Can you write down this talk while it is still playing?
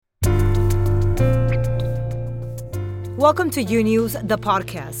Welcome to U News, the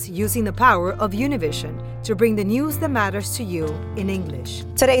podcast, using the power of Univision to bring the news that matters to you in English.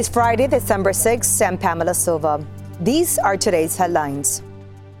 Today is Friday, December 6th. I'm Pamela Silva. These are today's headlines.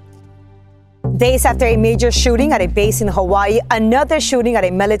 Days after a major shooting at a base in Hawaii, another shooting at a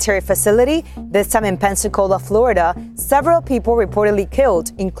military facility, this time in Pensacola, Florida, several people reportedly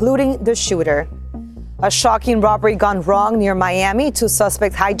killed, including the shooter. A shocking robbery gone wrong near Miami, two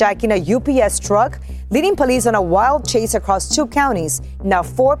suspects hijacking a UPS truck, leading police on a wild chase across two counties. Now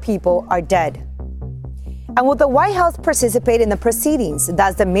 4 people are dead. And will the White House participate in the proceedings?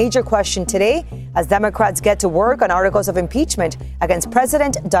 That's the major question today as Democrats get to work on articles of impeachment against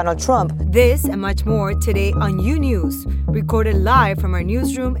President Donald Trump. This and much more today on U News, recorded live from our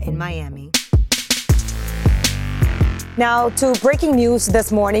newsroom in Miami. Now, to breaking news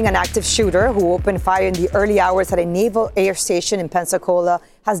this morning, an active shooter who opened fire in the early hours at a naval air station in Pensacola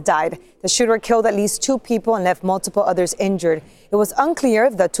has died. The shooter killed at least 2 people and left multiple others injured. It was unclear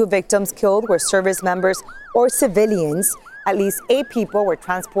if the 2 victims killed were service members or civilians. At least 8 people were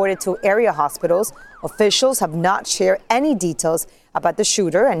transported to area hospitals. Officials have not shared any details about the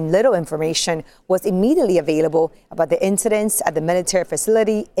shooter, and little information was immediately available about the incidents at the military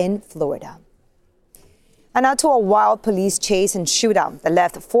facility in Florida. And now to a wild police chase and shootout that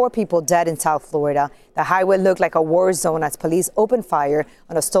left 4 people dead in South Florida. The highway looked like a war zone as police opened fire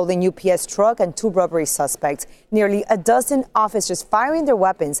on a stolen UPS truck and 2 robbery suspects. Nearly a dozen officers firing their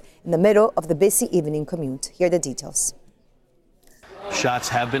weapons in the middle of the busy evening commute. Here are the details. Shots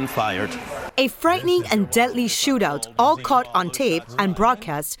have been fired. A frightening and deadly shootout, all caught on tape and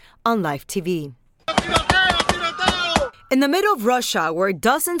broadcast on live TV. In the middle of rush hour,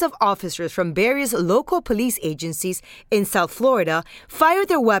 dozens of officers from various local police agencies in South Florida fired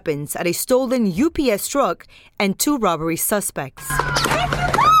their weapons at a stolen UPS truck and 2 robbery suspects.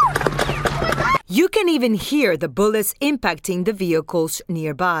 You can even hear the bullets impacting the vehicles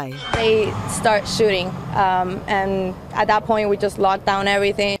nearby. They start shooting, and at that point, we just locked down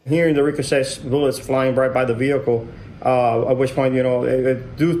everything. Hearing the ricochet bullets flying right by the vehicle, at which point,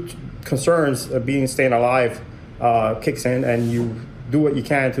 due concerns of staying alive, kicks in, and you do what you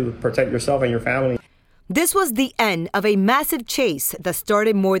can to protect yourself and your family. This was the end of a massive chase that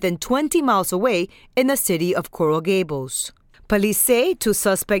started more than 20 miles away in the city of Coral Gables. Police say 2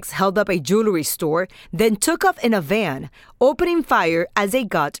 suspects held up a jewelry store, then took off in a van, opening fire as they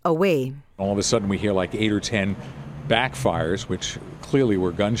got away. All of a sudden we hear like 8 or 10 backfires, which clearly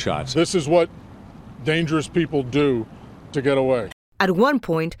were gunshots. This is what dangerous people do to get away. At one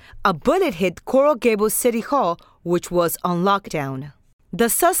point, a bullet hit Coral Gables City Hall, which was on lockdown. The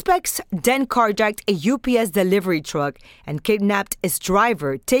suspects then carjacked a UPS delivery truck and kidnapped its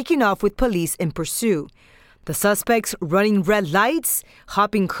driver, taking off with police in pursuit. The suspects running red lights,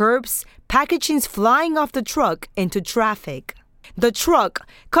 hopping curbs, packagings flying off the truck into traffic. The truck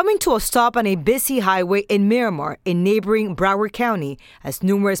coming to a stop on a busy highway in Miramar in neighboring Broward County as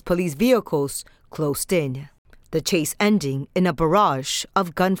numerous police vehicles closed in. The chase ending in a barrage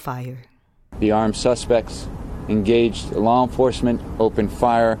of gunfire. The armed suspects engaged law enforcement, opened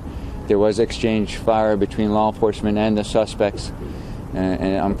fire. There was exchange fire between law enforcement and the suspects. And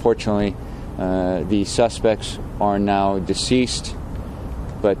unfortunately, the suspects are now deceased,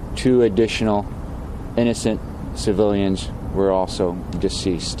 but 2 additional innocent civilians were also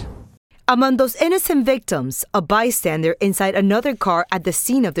deceased. Among those innocent victims, a bystander inside another car at the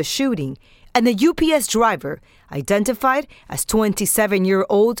scene of the shooting, and the UPS driver, identified as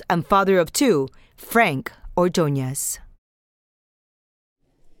 27-year-old and father of 2, Frank Ordonez.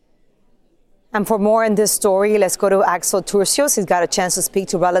 And for more in this story, let's go to Axel Turcios. He's got a chance to speak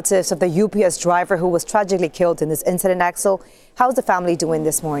to relatives of the UPS driver who was tragically killed in this incident. Axel, how's the family doing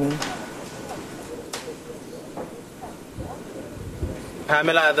this morning?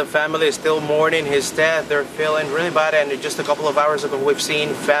 Pamela, the family is still mourning his death. They're feeling really bad, and just a couple of hours ago, we've seen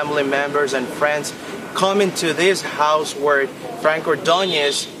family members and friends come into this house where Frank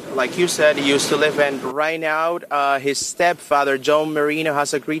Ordonez, like you said, used to live in. Right now, his stepfather, Joe Marino,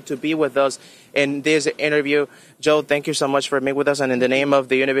 has agreed to be with us in this interview. Joe, thank you so much for being with us. And in the name of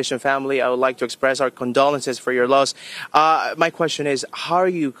the Univision family, I would like to express our condolences for your loss. My question is, how are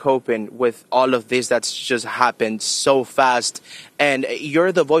you coping with all of this that's just happened so fast? And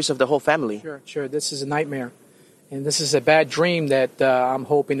you're the voice of the whole family. Sure. This is a nightmare. And this is a bad dream that I'm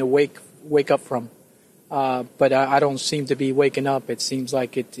hoping to wake up from. But I don't seem to be waking up. It seems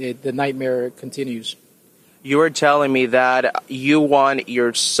like the nightmare continues. You were telling me that you want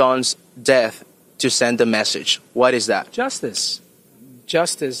your son's death to send a message. What is that? Justice.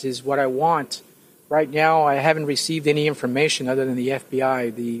 Justice is what I want. Right now, I haven't received any information other than the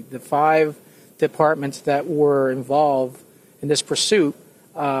FBI. The 5 departments that were involved in this pursuit.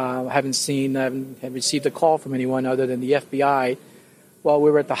 Haven't received a call from anyone other than the FBI. Well,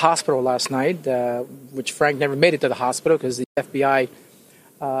 we were at the hospital last night, which Frank never made it to the hospital because the FBI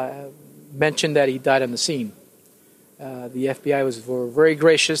mentioned that he died on the scene. The FBI were very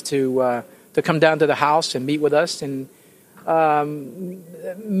gracious to come down to the house and meet with us and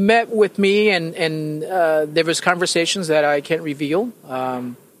met with me, and there was conversations that I can't reveal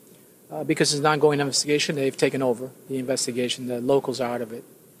because it's an ongoing investigation. They've taken over the investigation. The locals are out of it.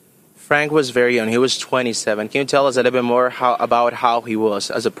 Frank was very young. He was 27. Can you tell us a little bit more about how he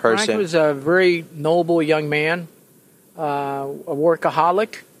was as a person? Frank was a very noble young man, a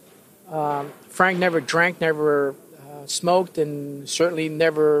workaholic. Frank never drank, never smoked, and certainly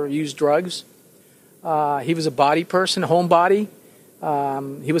never used drugs. He was a body person, homebody.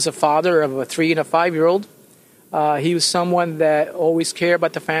 He was a father of a 3- and a 5-year-old. He was someone that always cared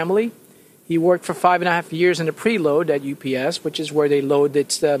about the family. He worked for 5.5 years in the preload at UPS, which is where they load.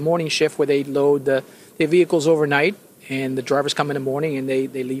 It's the morning shift where they load the vehicles overnight, and the drivers come in the morning and they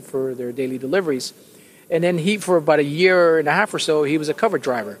leave for their daily deliveries. And then for about 1.5 years or so, he was a cover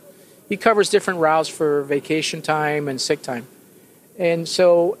driver. He covers different routes for vacation time and sick time. And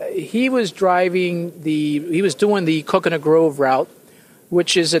so he was doing the Coconut Grove route,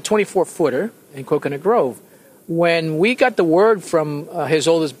 which is a 24-footer in Coconut Grove. When we got the word from his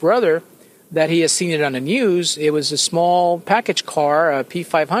oldest brother that he has seen it on the news, it was a small package car, a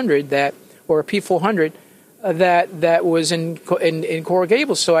P500 or a P400 that was in Coral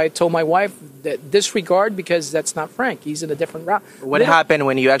Gables. So I told my wife that disregard because that's not Frank. He's in a different route. What happened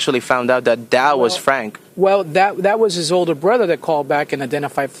when you actually found out that was Frank? Well, that was his older brother that called back and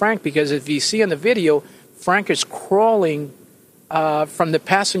identified Frank, because if you see on the video, Frank is crawling from the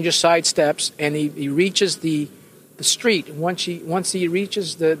passenger side steps, and he reaches the street. Once he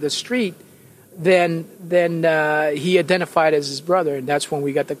reaches the street, then he identified as his brother, and that's when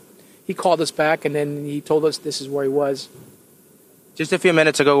he called us back, and then he told us this is where he was. Just a few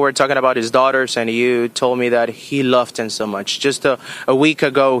minutes ago, we were talking about his daughters, and you told me that he loved them so much. Just a week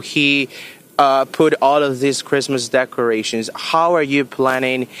ago, he put all of these Christmas decorations. How are you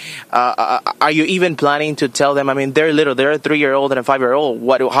planning? Are you even planning to tell them? I mean, they're little. They're a 3-year-old and a 5-year-old.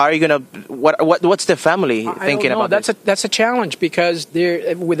 How are you gonna? What's the family thinking about this? That's a challenge, because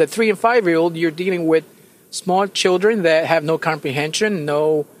with a 3- and 5-year-old, you're dealing with small children that have no comprehension.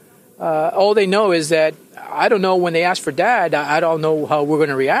 All they know is that I don't know when they ask for Dad. I don't know how we're going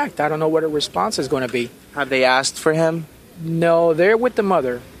to react. I don't know what a response is going to be. Have they asked for him? No, they're with the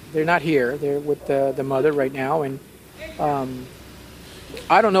mother. They're not here. They're with the mother right now, and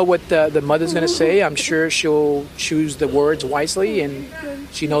I don't know what the mother's going to say. I'm sure she'll choose the words wisely, and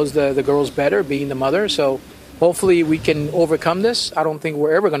she knows the girls better, being the mother. So hopefully we can overcome this. I don't think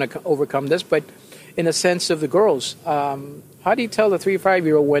we're ever going to overcome this, but in the sense of the girls, how do you tell the 3- or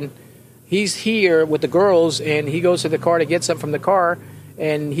 5-year-old when he's here with the girls and he goes to the car to get some from the car,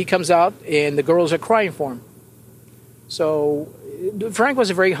 and he comes out and the girls are crying for him? So Frank was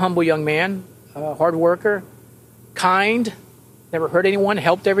a very humble young man, hard worker, kind, never hurt anyone,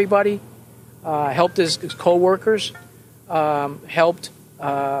 helped everybody, helped his co-workers, helped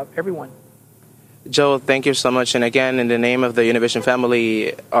everyone. Joe, thank you so much. And again, in the name of the Univision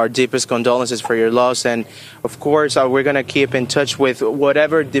family, our deepest condolences for your loss. And of course, we're going to keep in touch with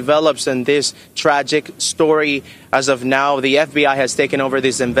whatever develops in this tragic story. As of now, the FBI has taken over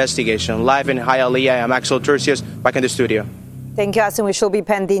this investigation. Live in Hialeah, I'm Axel Tercios, back in the studio. Thank you, Austin. We shall be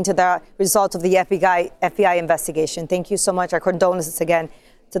pending to the results of the FBI investigation. Thank you so much. Our condolences again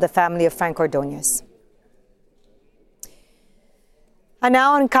to the family of Frank Ordonez. And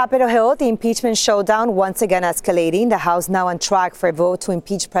now on Capitol Hill, the impeachment showdown once again escalating. The House now on track for a vote to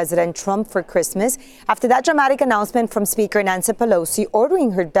impeach President Trump for Christmas after that dramatic announcement from Speaker Nancy Pelosi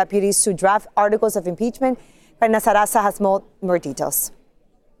ordering her deputies to draft articles of impeachment. Karina Sarasa has more details.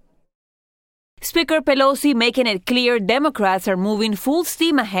 Speaker Pelosi making it clear Democrats are moving full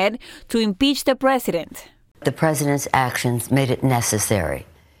steam ahead to impeach the president. The president's actions made it necessary.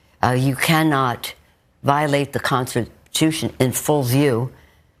 You cannot violate the Constitution in full view.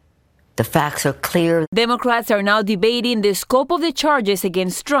 The facts are clear. Democrats are now debating the scope of the charges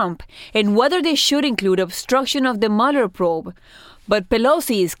against Trump and whether they should include obstruction of the Mueller probe. But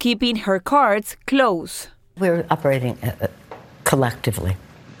Pelosi is keeping her cards close. We're operating collectively.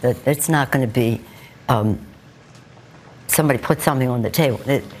 It's not going to be somebody put something on the table.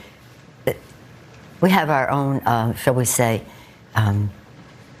 We have our own, shall we say,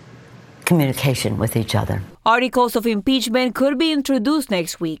 communication with each other. Articles of impeachment could be introduced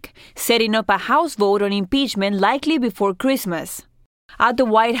next week, setting up a House vote on impeachment likely before Christmas. At the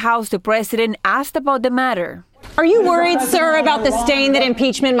White House, the president asked about the matter. Are you worried, sir, about the stain that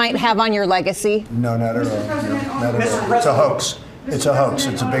impeachment might have on your legacy? No, not at all. Not at all. It's a hoax. It's a hoax.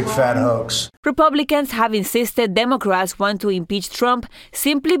 It's a big fat hoax. Republicans have insisted Democrats want to impeach Trump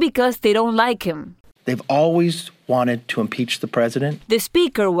simply because they don't like him. They've always wanted to impeach the president. The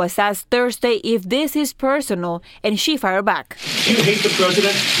speaker was asked Thursday if this is personal, and she fired back. Do you hate the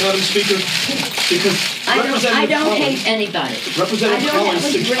president, Madam Speaker? Because I don't hate anybody. Representative Collins,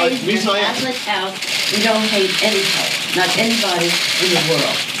 I was raised in a Catholic house. We don't hate anybody, not anybody in the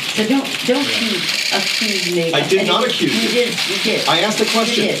world. So don't accuse me. I did not accuse you. You did. I asked a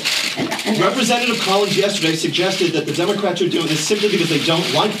question. You did. And Representative Collins yesterday suggested that the Democrats are doing this simply because they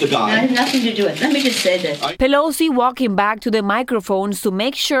don't like the guy. I have nothing to do with it. Let me just say this. Pelosi walking back to the microphones to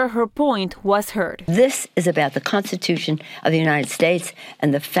make sure her point was heard. This is about the Constitution of the United States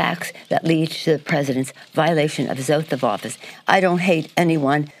and the facts that lead to the president's violation of his oath of office. I don't hate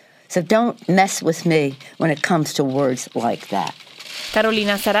anyone, so don't mess with me when it comes to words like that.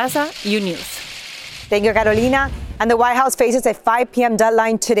 Carolina Sarasa, U News. Thank you, Carolina. And the White House faces a 5 p.m.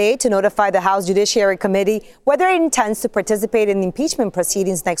 deadline today to notify the House Judiciary Committee whether it intends to participate in the impeachment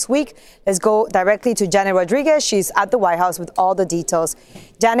proceedings next week. Let's go directly to Janet Rodriguez. She's at the White House with all the details.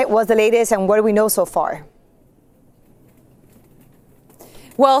 Janet, what's the latest and what do we know so far?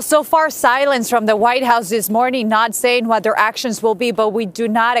 Well, so far, silence from the White House this morning, not saying what their actions will be, but we do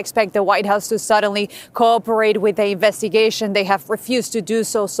not expect the White House to suddenly cooperate with the investigation. They have refused to do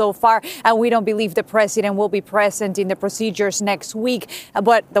so far, and we don't believe the president will be present in the procedures next week.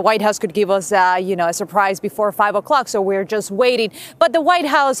 But the White House could give us, a surprise before 5 o'clock, so we're just waiting. But the White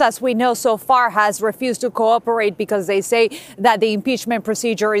House, as we know so far, has refused to cooperate because they say that the impeachment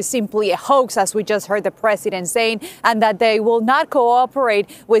procedure is simply a hoax, as we just heard the president saying, and that they will not cooperate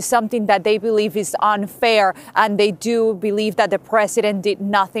with something that they believe is unfair. And they do believe that the president did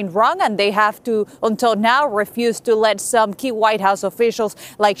nothing wrong, and they have to, until now, refuse to let some key White House officials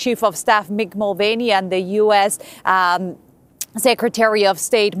like Chief of Staff Mick Mulvaney and the U.S. Secretary of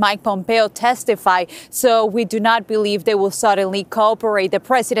State Mike Pompeo testify. So we do not believe they will suddenly cooperate. The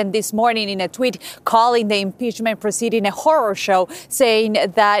president this morning in a tweet calling the impeachment proceeding a horror show, saying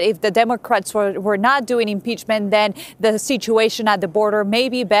that if the Democrats were not doing impeachment, then the situation at the border may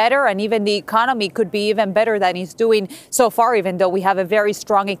be better and even the economy could be even better than it's doing so far, even though we have a very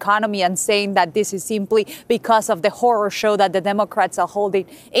strong economy, and saying that this is simply because of the horror show that the Democrats are holding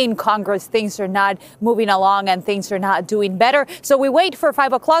in Congress. Things are not moving along and things are not doing better. So we wait for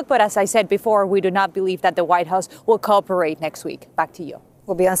 5 o'clock. But as I said before, we do not believe that the White House will cooperate next week. Back to you.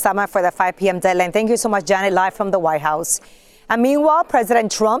 We'll be on standby for the 5 p.m. deadline. Thank you so much, Janet, live from the White House. And meanwhile,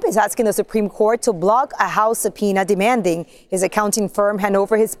 President Trump is asking the Supreme Court to block a House subpoena demanding his accounting firm hand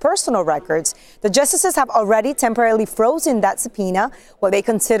over his personal records. The justices have already temporarily frozen that subpoena while they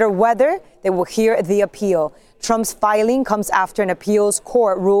consider whether they will hear the appeal. Trump's filing comes after an appeals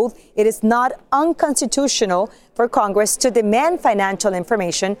court ruled it is not unconstitutional for Congress to demand financial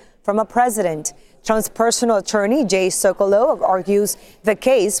information from a president. Trump's personal attorney, Jay Sekulow, argues the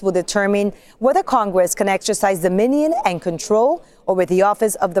case will determine whether Congress can exercise dominion and control over the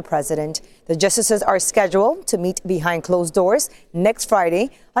office of the president. The justices are scheduled to meet behind closed doors next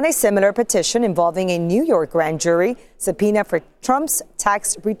Friday on a similar petition involving a New York grand jury subpoena for Trump's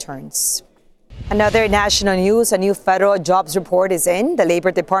tax returns. Another national news, a new federal jobs report is in. The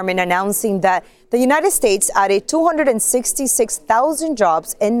Labor Department announcing that the United States added 266,000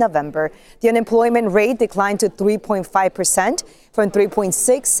 jobs in November. The unemployment rate declined to 3.5% from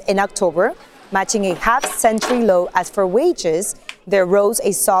 3.6% in October, matching a half-century low. As for wages, they rose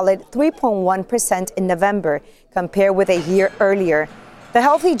a solid 3.1% in November compared with a year earlier. The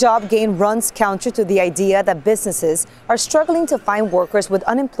healthy job gain runs counter to the idea that businesses are struggling to find workers with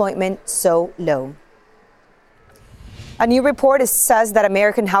unemployment so low. A new report says that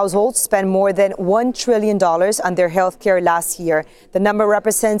American households spent more than $1 trillion on their health care last year. The number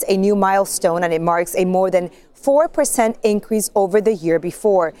represents a new milestone, and it marks a more than 4% increase over the year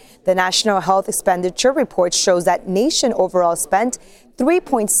before. The National Health Expenditure Report shows that nation overall spent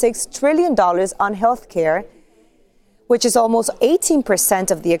 $3.6 trillion on health care, which is almost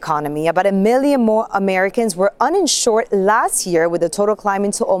 18% of the economy. About 1 million more Americans were uninsured last year, with the total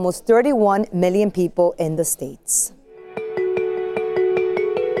climbing to almost 31 million people in the states.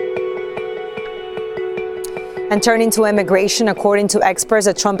 And turning to immigration, according to experts,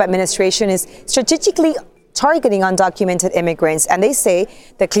 the Trump administration is strategically targeting undocumented immigrants, and they say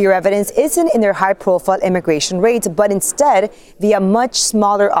the clear evidence isn't in their high-profile immigration rates, but instead via much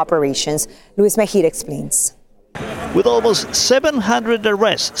smaller operations. Luis Mejia explains. With almost 700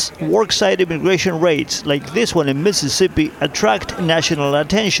 arrests, worksite immigration raids like this one in Mississippi attract national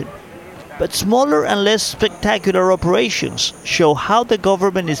attention. But smaller and less spectacular operations show how the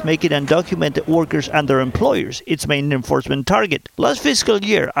government is making undocumented workers and their employers its main enforcement target. Last fiscal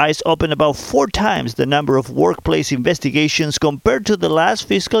year, ICE opened about 4 times the number of workplace investigations compared to the last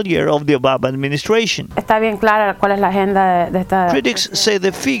fiscal year of the Obama administration. Critics say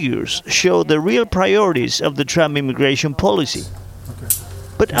the figures show the real priorities of the Trump immigration policy.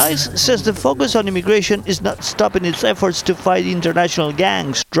 But ICE says the focus on immigration is not stopping its efforts to fight international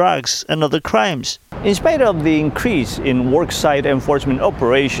gangs, drugs, and other crimes. In spite of the increase in worksite enforcement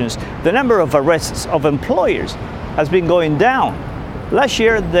operations, the number of arrests of employers has been going down. Last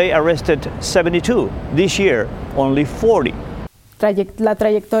year, they arrested 72. This year, only 40.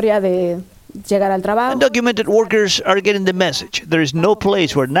 Undocumented workers are getting the message. There is no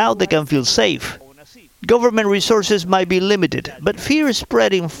place where now they can feel safe. Government resources might be limited, but fear is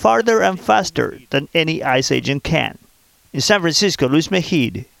spreading farther and faster than any ICE agent can. In San Francisco, Luis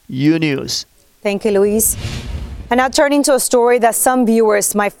Mejid, U News. Thank you, Luis. And now turning to a story that some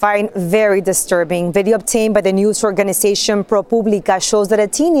viewers might find very disturbing. Video obtained by the news organization ProPublica shows that a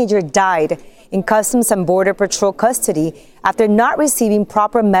teenager died in Customs and Border Patrol custody after not receiving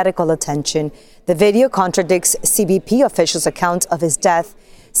proper medical attention. The video contradicts CBP officials' account of his death.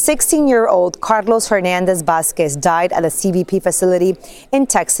 16-year-old Carlos Hernandez Vasquez died at a CBP facility in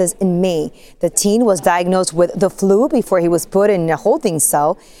Texas in May. The teen was diagnosed with the flu before he was put in a holding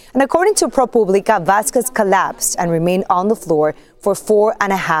cell. And according to ProPublica, Vasquez collapsed and remained on the floor for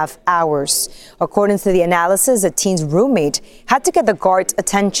 4.5 hours. According to the analysis, the teen's roommate had to get the guard's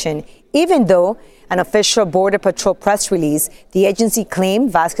attention, even though an official Border Patrol press release, the agency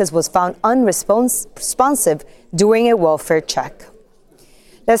claimed Vasquez was found unresponsive during a welfare check.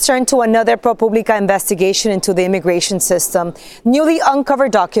 Let's turn to another ProPublica investigation into the immigration system. Newly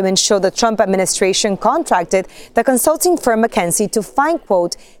uncovered documents show the Trump administration contracted the consulting firm McKinsey to find,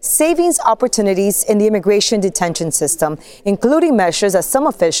 quote, savings opportunities in the immigration detention system, including measures that some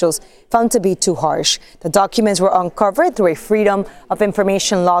officials found to be too harsh. The documents were uncovered through a Freedom of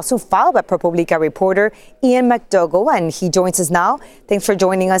Information lawsuit filed by ProPublica reporter Ian McDougall, and he joins us now. Thanks for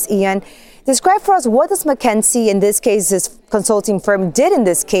joining us, Ian. Describe for us what does McKinsey, in this case, his consulting firm, did in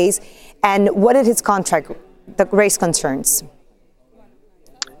this case, and what did his contract raise concerns?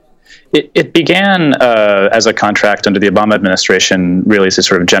 It began as a contract under the Obama administration, really to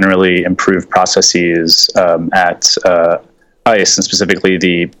sort of generally improve processes at ICE, and specifically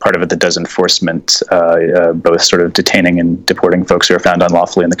the part of it that does enforcement, both sort of detaining and deporting folks who are found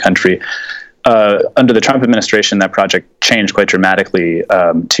unlawfully in the country. Under the Trump administration, that project changed quite dramatically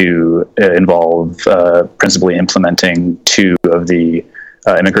to involve principally implementing 2 of the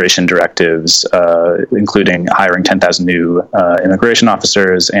immigration directives, including hiring 10,000 new immigration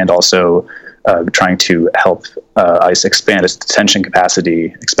officers and also trying to help ICE expand its detention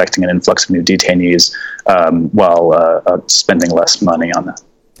capacity, expecting an influx of new detainees while spending less money on that.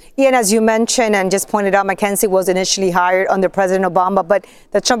 Ian, as you mentioned and just pointed out, McKinsey was initially hired under President Obama, but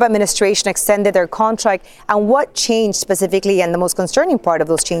the Trump administration extended their contract. And what changed specifically, and the most concerning part of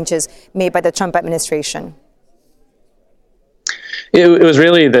those changes made by the Trump administration? It was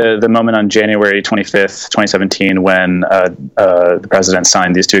really the moment on January 25th, 2017, when the president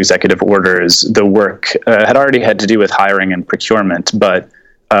signed these 2 executive orders. The work had already had to do with hiring and procurement, but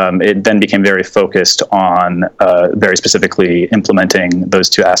it then became very focused on very specifically implementing those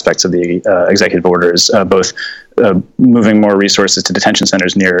 2 aspects of the executive orders, both moving more resources to detention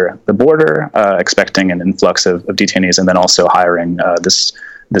centers near the border, expecting an influx of detainees, and then also hiring this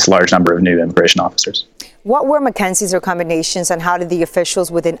large number of new immigration officers. What were McKinsey's recommendations, and how did the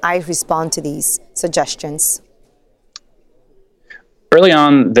officials within ICE respond to these suggestions? Early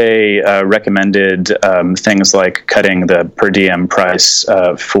on, they recommended things like cutting the per diem price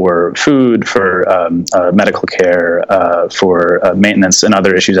for food, for medical care, for maintenance and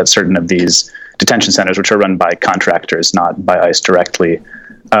other issues at certain of these detention centers, which are run by contractors, not by ICE directly.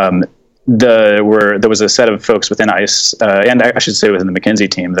 There was a set of folks within ICE, and I should say within the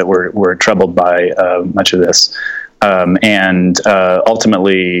McKinsey team, that were troubled by much of this. And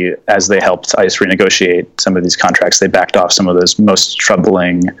ultimately, as they helped ICE renegotiate some of these contracts, they backed off some of those most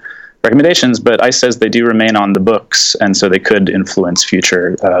troubling recommendations. But ICE says they do remain on the books, and so they could influence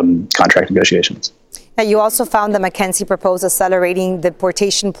future contract negotiations. Now, you also found that McKinsey proposed accelerating the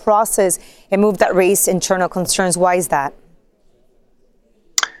deportation process, a move that raised internal concerns. Why is that?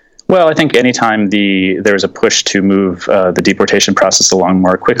 Well, I think anytime there's a push to move the deportation process along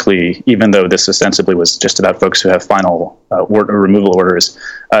more quickly, even though this ostensibly was just about folks who have final removal orders,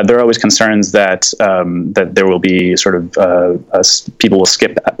 there are always concerns that that there will be sort of people will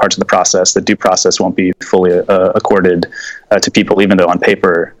skip parts of the process. The due process won't be fully accorded to people, even though on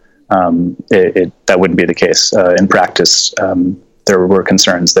paper that wouldn't be the case. In practice, there were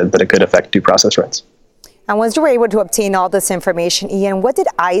concerns that it could affect due process rights. And once you were able to obtain all this information, Ian, what did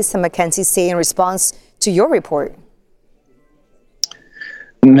ICE and McKinsey say in response to your report?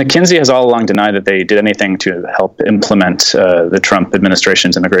 McKinsey has all along denied that they did anything to help implement the Trump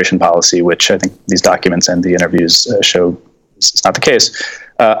administration's immigration policy, which I think these documents and the interviews show is not the case.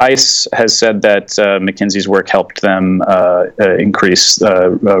 ICE has said that McKinsey's work helped them increase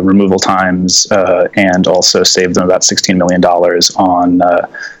removal times and also saved them about $16 million on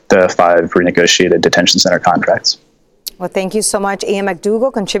the 5 renegotiated detention center contracts. Well, thank you so much, Ian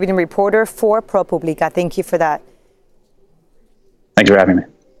McDougall, contributing reporter for ProPublica. Thank you for that. Thank you for having me.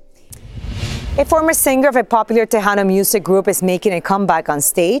 A former singer of a popular Tejano music group is making a comeback on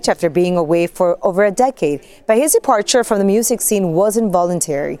stage after being away for over a decade. But his departure from the music scene wasn't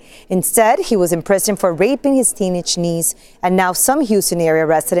voluntary. Instead, he was imprisoned for raping his teenage niece. And now some Houston area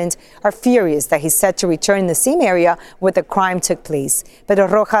residents are furious that he's set to return in the same area where the crime took place. Pedro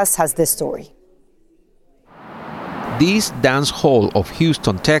Rojas has this story. This dance hall of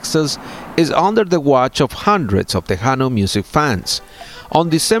Houston, Texas, is under the watch of hundreds of Tejano music fans. On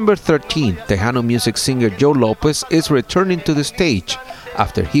December 13th, Tejano music singer Joe Lopez is returning to the stage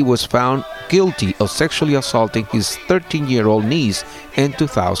after he was found guilty of sexually assaulting his 13-year-old niece in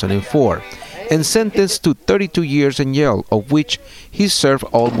 2004 and sentenced to 32 years in jail, of which he served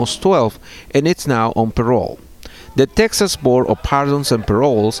almost 12 and is now on parole. The Texas Board of Pardons and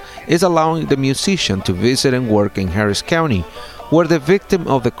Paroles is allowing the musician to visit and work in Harris County, where the victim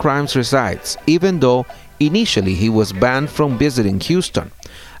of the crimes resides, even though initially he was banned from visiting Houston.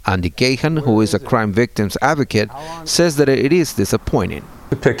 Andy Cahan, who is a crime victims advocate, says that it is disappointing.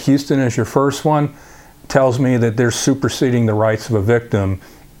 To pick Houston as your first one tells me that they're superseding the rights of a victim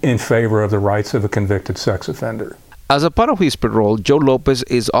in favor of the rights of a convicted sex offender. As a part of his parole, Joe Lopez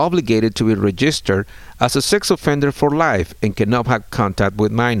is obligated to be registered as a sex offender for life and cannot have contact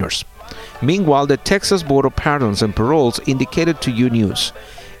with minors. Meanwhile, the Texas Board of Pardons and Paroles indicated to U News,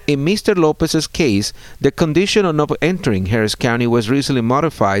 in Mr. Lopez's case, the condition of not entering Harris County was recently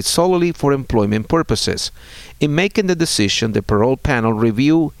modified solely for employment purposes. In making the decision, the parole panel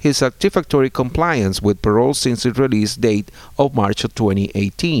reviewed his satisfactory compliance with parole since its release date of March of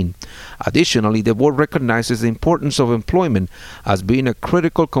 2018. Additionally, the board recognizes the importance of employment as being a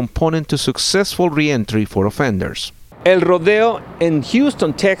critical component to successful reentry for offenders. El Rodeo in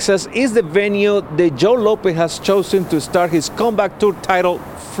Houston, Texas is the venue that Joe Lopez has chosen to start his comeback tour titled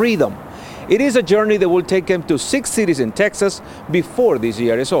Freedom. It is a journey that will take him to 6 cities in Texas before this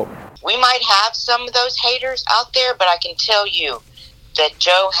year is over. We might have some of those haters out there, but I can tell you that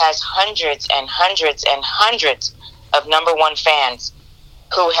Joe has hundreds and hundreds and hundreds of #1 fans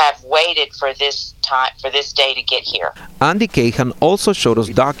who have waited for this time, for this day to get here. Andy Cahan also showed us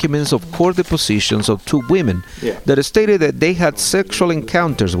documents of court depositions of 2 women that stated that they had sexual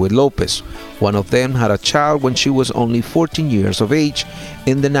encounters with Lopez. One of them had a child when she was only 14 years of age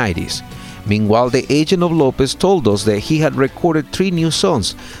in the 90s. Meanwhile, the agent of Lopez told us that he had recorded 3 new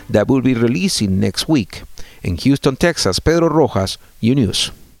songs that will be releasing next week. In Houston, Texas, Pedro Rojas, U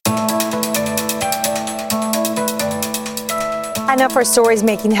News. And now for stories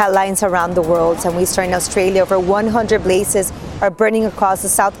making headlines around the world, and we start in Australia. Over 100 blazes are burning across the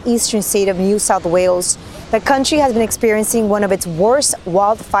southeastern state of New South Wales. The country has been experiencing one of its worst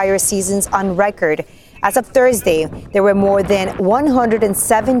wildfire seasons on record. As of Thursday, there were more than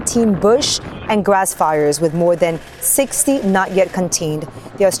 117 bush and grass fires, with more than 60 not yet contained.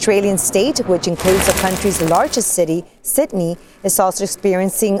 The Australian state, which includes the country's largest city, Sydney, is also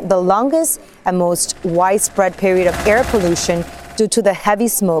experiencing the longest and most widespread period of air pollution due to the heavy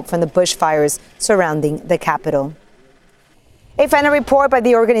smoke from the bushfires surrounding the capital. A final report by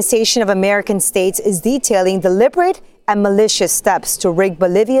the Organization of American States is detailing deliberate and malicious steps to rig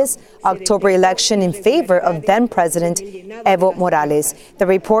Bolivia's October election in favor of then-President Evo Morales. The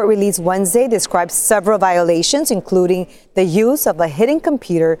report released Wednesday describes several violations, including the use of a hidden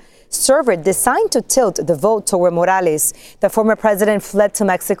computer server designed to tilt the vote toward Morales. The former president fled to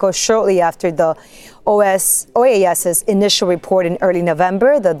Mexico shortly after the OAS's initial report in early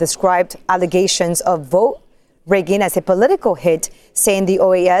November that described allegations of vote rigging as a political hit, saying the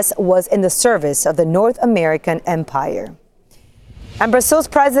OAS was in the service of the North American empire. And Brazil's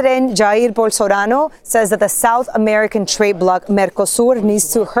President Jair Bolsonaro says that the South American trade bloc Mercosur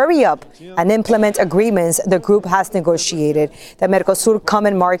needs to hurry up and implement agreements the group has negotiated. The Mercosur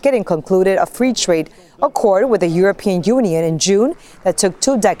Common Market and concluded a free trade accord with the European Union in June that took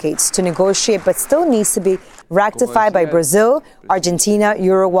 2 decades to negotiate but still needs to be ratified by Brazil, Argentina,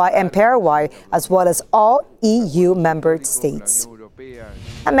 Uruguay, and Paraguay, as well as all EU member states.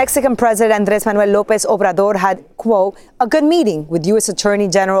 And Mexican President Andrés Manuel López Obrador had, quote, a good meeting with U.S. Attorney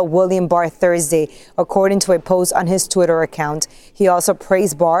General William Barr Thursday, according to a post on his Twitter account. He also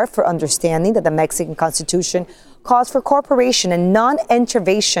praised Barr for understanding that the Mexican Constitution calls for cooperation and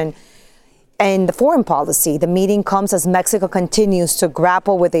non-intervention in the foreign policy. The meeting comes as Mexico continues to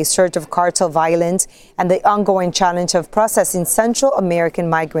grapple with a surge of cartel violence and the ongoing challenge of processing Central American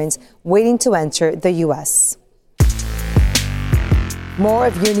migrants waiting to enter the U.S. More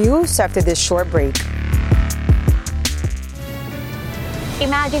of your news after this short break.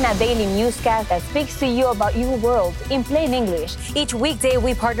 Imagine a daily newscast that speaks to you about your world in plain English. Each weekday,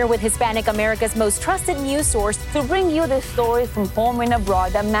 we partner with Hispanic America's most trusted news source to bring you the stories from home and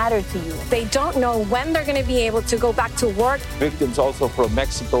abroad that matter to you. They don't know when they're going to be able to go back to work. Victims also from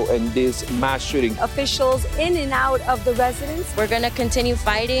Mexico and this mass shooting. Officials in and out of the residence. We're going to continue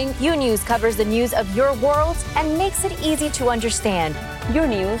fighting. U News covers the news of your world and makes it easy to understand. Your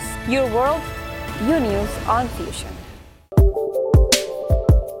news, your world, U News on Fusion.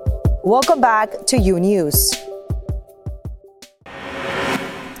 Welcome back to U News.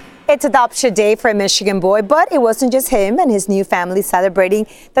 It's Adoption Day for a Michigan boy, but it wasn't just him and his new family celebrating.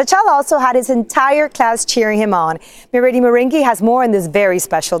 The child also had his entire class cheering him on. Mirady Moringi has more on this very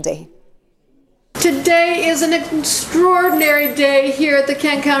special day. Today is an extraordinary day here at the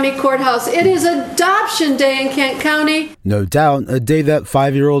Kent County Courthouse. It is Adoption Day in Kent County. No doubt, a day that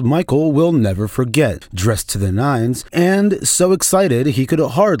 5-year-old Michael will never forget. Dressed to the nines and so excited he could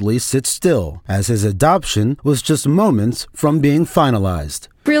hardly sit still, as his adoption was just moments from being finalized.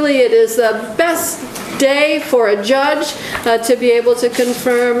 Really, it is the best day for a judge to be able to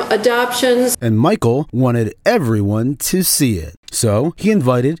confirm adoptions. And Michael wanted everyone to see it. So he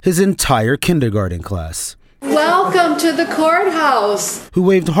invited his entire kindergarten class. Welcome to the courthouse. Who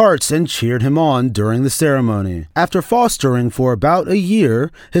waved hearts and cheered him on during the ceremony. After fostering for about a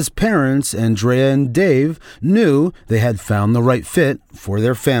year, his parents, Andrea and Dave, knew they had found the right fit for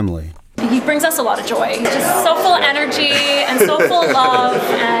their family. He brings us a lot of joy. Just so full of energy and so full of love,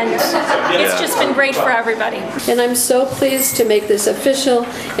 and it's just been great for everybody. And I'm so pleased to make this official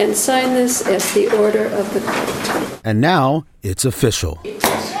and sign this as the order of the court. And now it's official.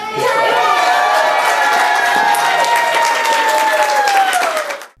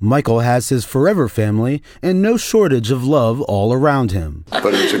 Michael has his forever family and no shortage of love all around him.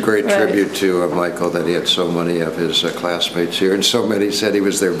 But it's a great tribute to Michael that he had so many of his classmates here, and so many said he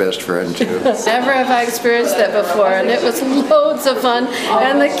was their best friend too. Never have I experienced that before, and it was loads of fun,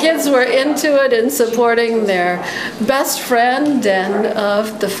 and the kids were into it and supporting their best friend and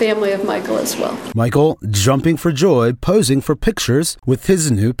of the family of Michael as well. Michael jumping for joy, posing for pictures with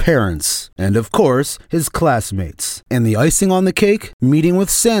his new parents, and of course, his classmates. And the icing on the cake, meeting with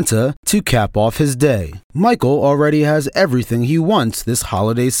Santa to cap off his day. Michael already has everything he wants this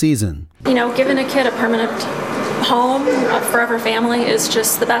holiday season. You know, giving a kid a permanent home, a forever family is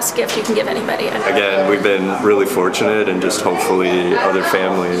just the best gift you can give anybody. Again, we've been really fortunate, and just hopefully other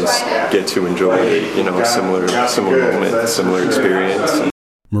families get to enjoy, you know, a similar moment, similar experience.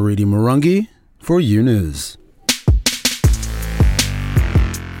 Mirady Moringi for U News.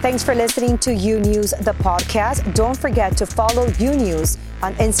 Thanks for listening to U News, the podcast. Don't forget to follow U News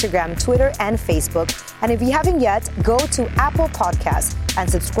on Instagram, Twitter, and Facebook. And if you haven't yet, go to Apple Podcasts and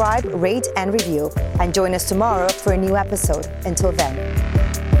subscribe, rate, and review. And join us tomorrow for a new episode. Until then.